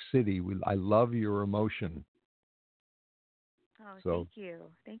York City. I love your emotion. Oh, so,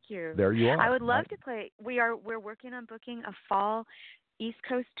 thank you. There you are. I would love to play. We're working on booking a fall East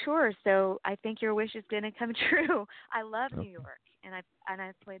Coast tour, so I think your wish is going to come true. I love New York, and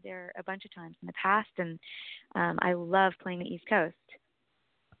I've played there a bunch of times in the past, and I love playing the East Coast.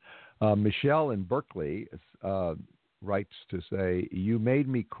 Michelle in Berkeley writes to say, you made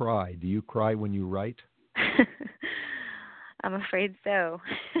me cry. Do you cry when you write? I'm afraid so.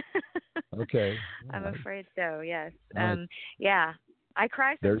 Okay. I'm afraid so, yes. Right. Yeah. I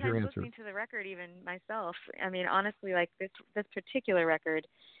cry sometimes listening to the record even myself. Honestly, like this particular record,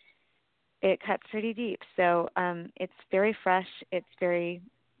 it cuts pretty deep. So it's very fresh, it's very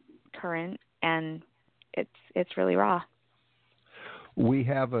current, and it's really raw. We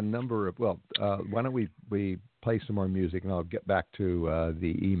have a number of, why don't we play some more music, and I'll get back to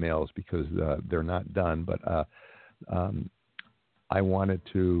the emails because they're not done. But I wanted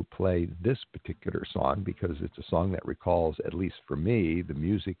to play this particular song because it's a song that recalls, at least for me, the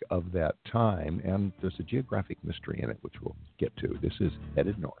music of that time, and there's a geographic mystery in it, which we'll get to. This is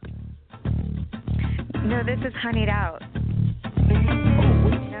Headed North. No, this is Honeyed Out.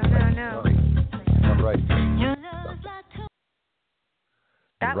 No. All right.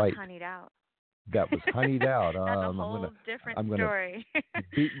 That was Honeyed Out. That was Honeyed Out. That's a whole different story.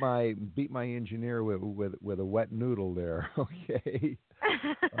 beat my engineer with a wet noodle there. Okay.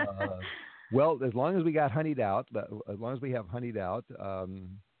 Well, as long as we got Honeyed Out, as long as we have Honeyed Out, and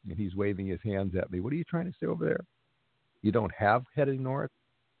he's waving his hands at me. What are you trying to say over there? You don't have Heading North?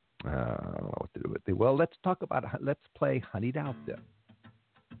 I don't know what to do with it. Well, let's play Honeyed Out then.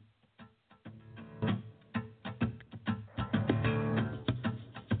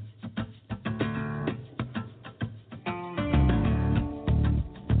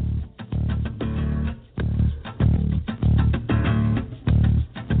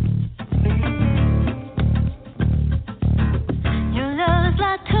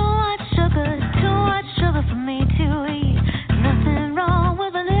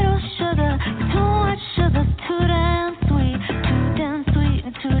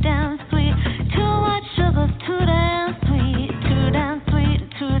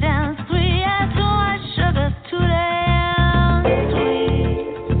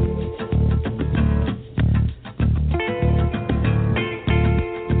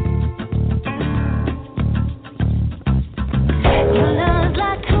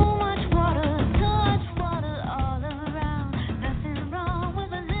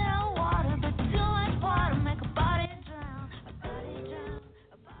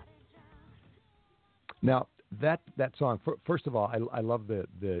 that song. First of all, I love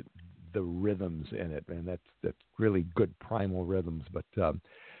the rhythms in it, and that's really good primal rhythms. But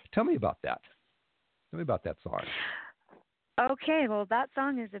tell me about that. Tell me about that song. Okay, well, that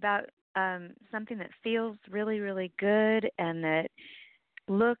song is about something that feels really, really good and that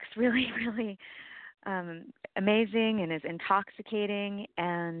looks really, really amazing and is intoxicating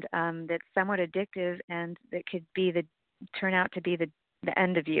and that's somewhat addictive and that could be turn out to be the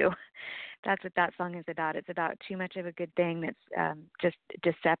end of you. That's what that song is about. It's about too much of a good thing that's just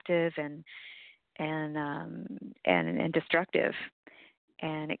deceptive and destructive.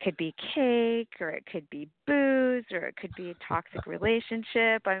 And it could be cake, or it could be booze, or it could be a toxic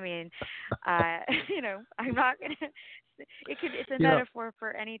relationship. I mean, I'm not gonna. It's a metaphor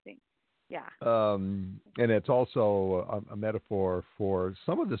for anything. Yeah. And it's also a metaphor for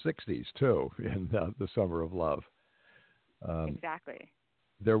some of the '60s too, in the Summer of Love. Exactly.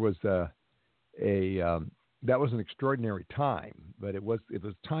 There was that was an extraordinary time, but it was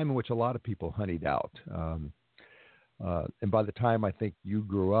a time in which a lot of people honeyed out. And by the time I think you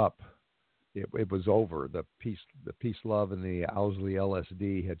grew up, it was over. The peace, love, and the Owsley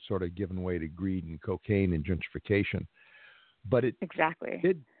LSD had sort of given way to greed and cocaine and gentrification. But it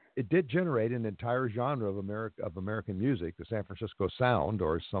did generate an entire genre of American music, the San Francisco sound,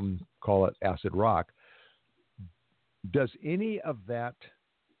 or some call it acid rock. Does any of that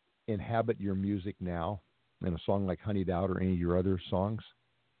inhabit your music now in a song like Honeyed Out or any of your other songs?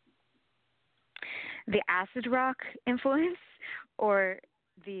 The acid rock influence or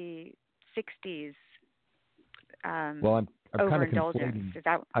the 60s well, I'm overindulgence?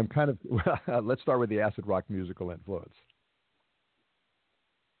 Let's start with the acid rock musical influence.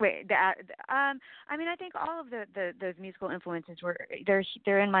 Wait, I think all of those musical influences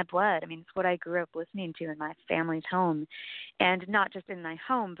they're in my blood. I mean, it's what I grew up listening to in my family's home, and not just in my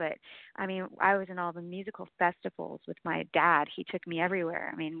home, but I mean, I was in all the musical festivals with my dad. He took me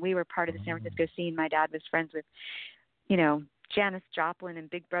everywhere. I mean, we were part of the San Francisco scene. My dad was friends with, Janis Joplin and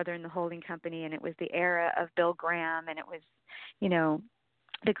Big Brother and the Holding Company, and it was the era of Bill Graham, and it was,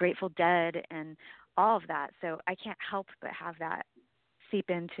 the Grateful Dead and all of that. So I can't help but have that seep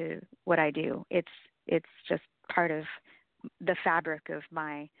into what I do. It's just part of the fabric of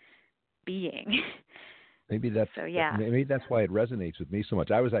my being. Maybe that's Maybe that's why it resonates with me so much.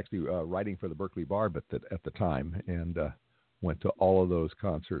 I was actually writing for the Berkeley Bar at the time, and went to all of those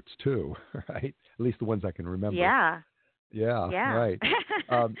concerts too. Right, at least the ones I can remember. Yeah. Right.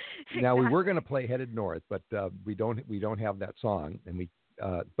 Now we were going to play "Headed North," but we don't have that song, and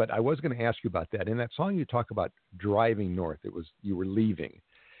but I was going to ask you about that. In that song, you talk about driving north. You were leaving,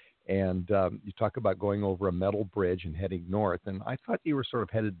 and you talk about going over a metal bridge and heading north. And I thought you were sort of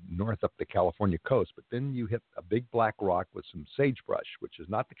headed north up the California coast, but then you hit a big black rock with some sagebrush, which is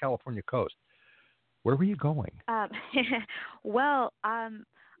not the California coast. Where were you going?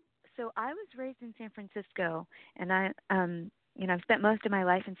 So I was raised in San Francisco, and I've spent most of my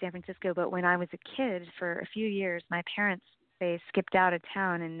life in San Francisco. But when I was a kid, for a few years, my parents, they skipped out of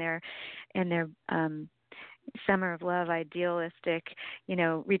town in their Summer of Love idealistic,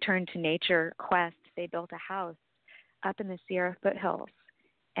 return to nature quest. They built a house up in the Sierra foothills,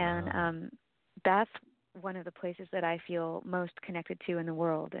 and that's one of the places that I feel most connected to in the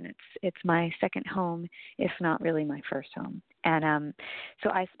world, and it's my second home, if not really my first home. And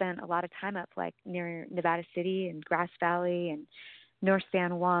so I spent a lot of time up like near Nevada City and Grass Valley and North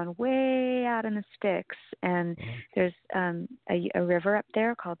San Juan, way out in the sticks. And there's a river up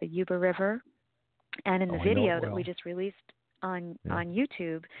there called the Yuba River. And in the video that we just released on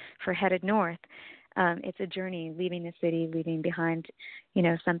YouTube for Headed North, it's a journey leaving the city, leaving behind,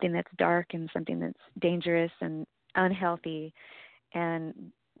 something that's dark and something that's dangerous and unhealthy, and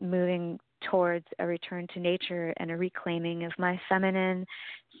moving towards a return to nature and a reclaiming of my feminine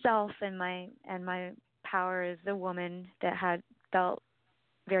self and my power as a woman that had felt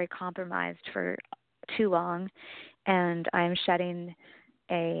very compromised for too long. And I'm shedding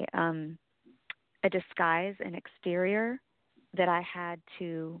a disguise, an exterior that I had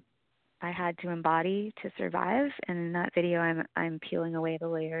to embody to survive. And in that video, I'm peeling away the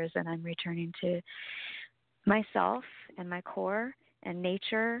layers, and I'm returning to myself and my core and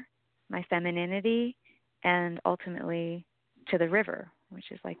nature, my femininity, and ultimately to the river,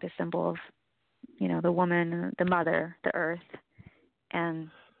 which is like the symbol of, the woman, the mother, the earth. And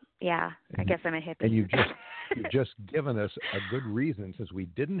I guess I'm a hippie. And you've just given us a good reason, since we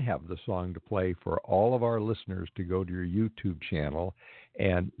didn't have the song to play, for all of our listeners to go to your YouTube channel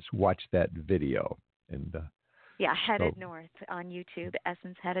and watch that video. And Headed North on YouTube.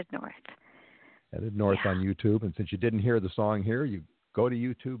 Essence Headed North. Headed North on YouTube. And since you didn't hear the song here, you go to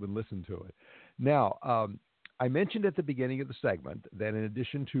YouTube and listen to it. Now, I mentioned at the beginning of the segment that in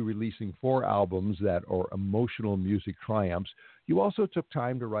addition to releasing 4 albums that are emotional music triumphs, you also took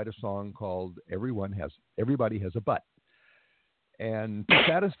time to write a song called Everybody Has a Butt. And to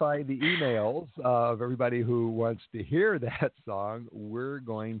satisfy the emails of everybody who wants to hear that song, we're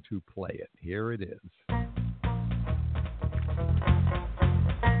going to play it. Here it is.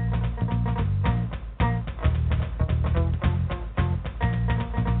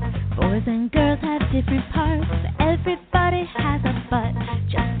 Boys and girls have different parts, but everybody has a butt.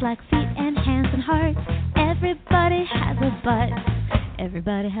 Just like feet and hands and hearts, everybody has a butt.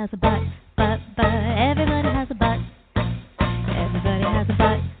 Everybody has a butt, butt. Everybody has a butt. Everybody has a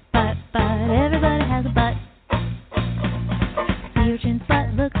butt, butt. Everybody has a butt. The urchin's butt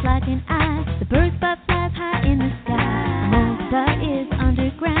looks like an eye. The bird's butt flies high in the sky. Mole's butt is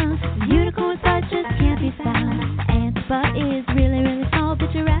underground. The unicorn's butt just can't be found. The ant's butt is really, really small. The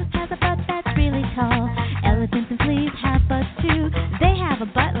giraffe has a butt that's really tall. Elephants and fleas have butts too. They have a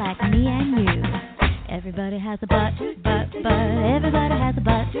butt like me and you. Everybody has a butt, butt. Everybody has a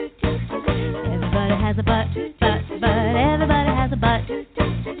butt. Everybody has a butt, butt. Everybody has a butt.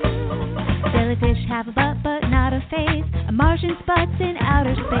 Jellyfish have a butt, but not a face. A Martian's butt's in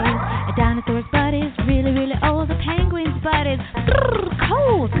outer space. A dinosaur's butt is really, really old. A penguin's butt is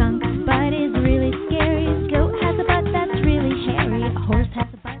cold. Skunk's butt is really scary. A goat has a butt that's really hairy. A horse has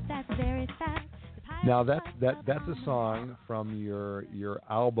a butt that's very fat. Now that's a song from your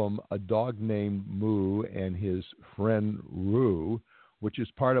album A Dog Named Moo and His Friend Roo, which is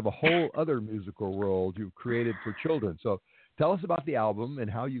part of a whole other musical world you've created for children. So tell us about the album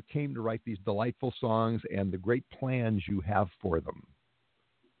and how you came to write these delightful songs and the great plans you have for them.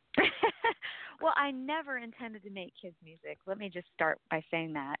 Well, I never intended to make kids music. Let me just start by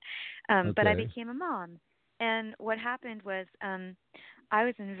saying that. Okay. But I became a mom. And what happened was I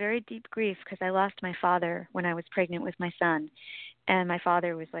was in very deep grief because I lost my father when I was pregnant with my son. And my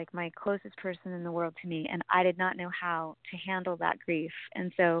father was like my closest person in the world to me. And I did not know how to handle that grief.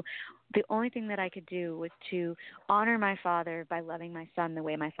 And so the only thing that I could do was to honor my father by loving my son the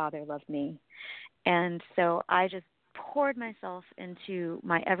way my father loved me. And so I just poured myself into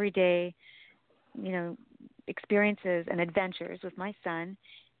my everyday, experiences and adventures with my son.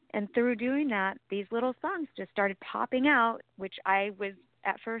 And through doing that, these little songs just started popping out, which I was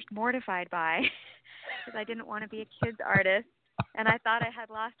at first mortified by because I didn't want to be a kids artist. And I thought I had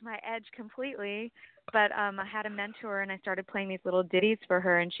lost my edge completely. But I had a mentor, and I started playing these little ditties for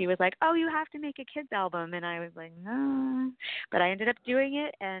her. And she was like, "Oh, you have to make a kids album." And I was like, "No." But I ended up doing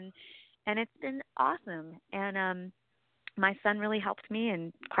it, and it's been awesome. And my son really helped me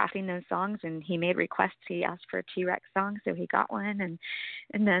in crafting those songs, and he made requests. He asked for a T-Rex song, so he got one.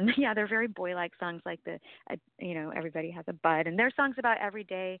 And then, yeah, they're very boy-like songs like Everybody Has a Butt. And they're songs about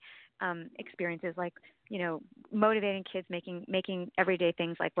everyday experiences, like, motivating kids, making everyday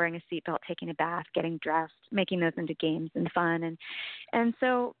things like wearing a seatbelt, taking a bath, getting dressed, making those into games and fun. And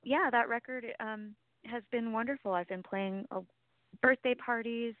so, yeah, that record has been wonderful. I've been playing birthday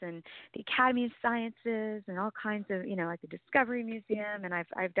parties and the Academy of Sciences and all kinds of, like the Discovery Museum. And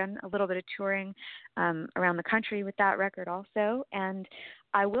I've done a little bit of touring around the country with that record also. And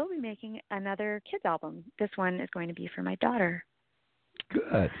I will be making another kids album. This one is going to be for my daughter.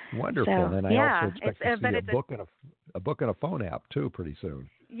 Good. Wonderful. So, and I also expect to see a book and a phone app too pretty soon.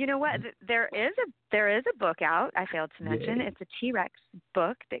 You know what? There is a book out. I failed to mention. Yay. It's a T-Rex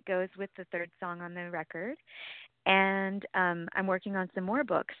book that goes with the third song on the record. And I'm working on some more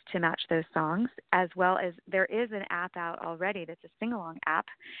books to match those songs, as well as there is an app out already that's a sing-along app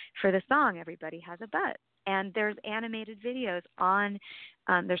for the song Everybody Has a Butt. And there's animated videos on,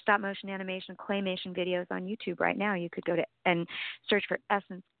 there's stop-motion animation, claymation videos on YouTube right now. You could go to and search for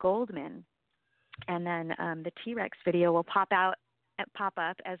Essence Goldman, and then the T-Rex video will pop up,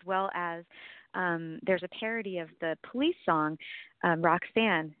 as well as there's a parody of the Police song,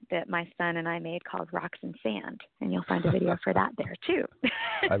 Roxanne, that my son and I made called Rocks and Sand, and you'll find a video for that there too.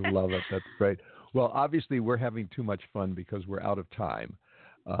 I love it. That's great. Well, obviously we're having too much fun because we're out of time.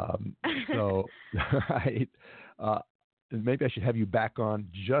 So maybe I should have you back on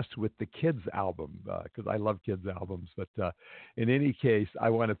just with the kids album because I love kids albums. But in any case,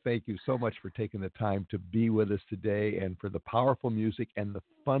 I want to thank you so much for taking the time to be with us today and for the powerful music and the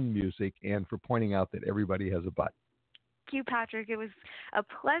fun music and for pointing out that everybody has a butt. Thank you, Patrick. It was a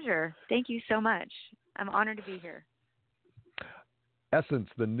pleasure. Thank you so much. I'm honored to be here. Essence,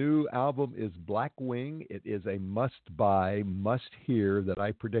 the new album is Black Wing. It is a must-buy, must-hear that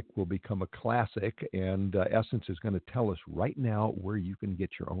I predict will become a classic, and Essence is going to tell us right now where you can get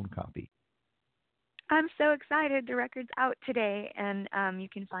your own copy. I'm so excited. The record's out today, and you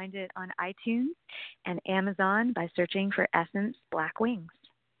can find it on iTunes and Amazon by searching for Essence Black Wings.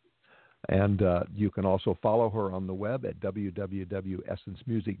 And you can also follow her on the web at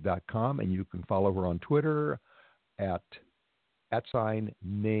www.essencemusic.com, and you can follow her on Twitter at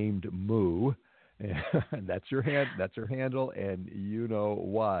 @named and that's her handle, and you know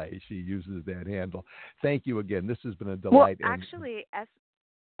why she uses that handle. Thank you again. This has been a delight. Well, actually,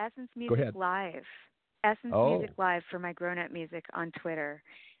 Essence Music Live. Essence Music Live for my grown-up music on Twitter.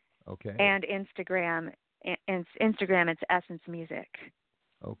 Okay. And Instagram. Instagram, it's Essence Music.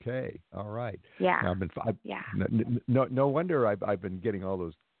 Okay. All right. Yeah. Now, no wonder I've been getting all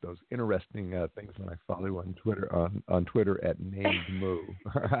those interesting things when I follow you on Twitter at named Moo.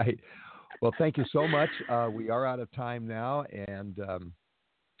 All right. Well, thank you so much. We are out of time now, and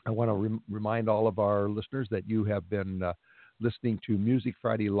I want to remind all of our listeners that you have been listening to Music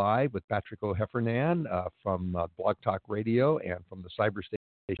Friday Live with Patrick O'Heffernan from Blog Talk Radio and from the Cyberstation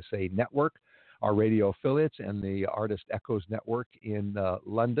SA Network, our radio affiliates, and the Artist Echoes Network in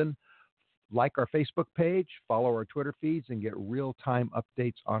London. Like our Facebook page, follow our Twitter feeds, and get real-time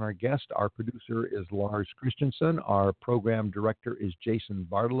updates on our guest. Our producer is Lars Christensen. Our program director is Jason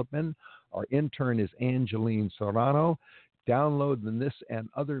Bartleman. Our intern is Angeline Serrano. Download this and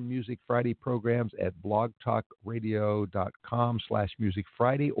other Music Friday programs at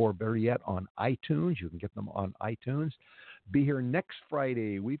blogtalkradio.com/musicfriday, or better yet, on iTunes. You can get them on iTunes. Be here next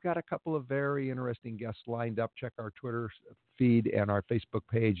Friday. We've got a couple of very interesting guests lined up. Check our Twitter feed and our Facebook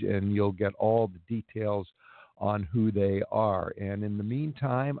page, and you'll get all the details on who they are. And in the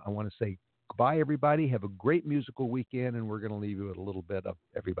meantime, I want to say goodbye, everybody. Have a great musical weekend, and we're going to leave you with a little bit of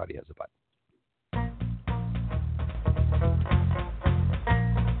Everybody Has a Butt.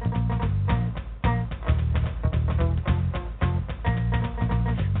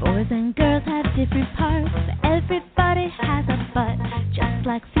 Boys and girls have different parts, but everybody has a butt. Just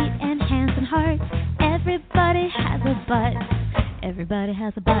like feet and hands and hearts, everybody has a butt. Everybody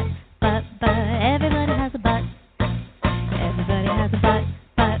has a butt, but everybody has a butt. Everybody has a butt.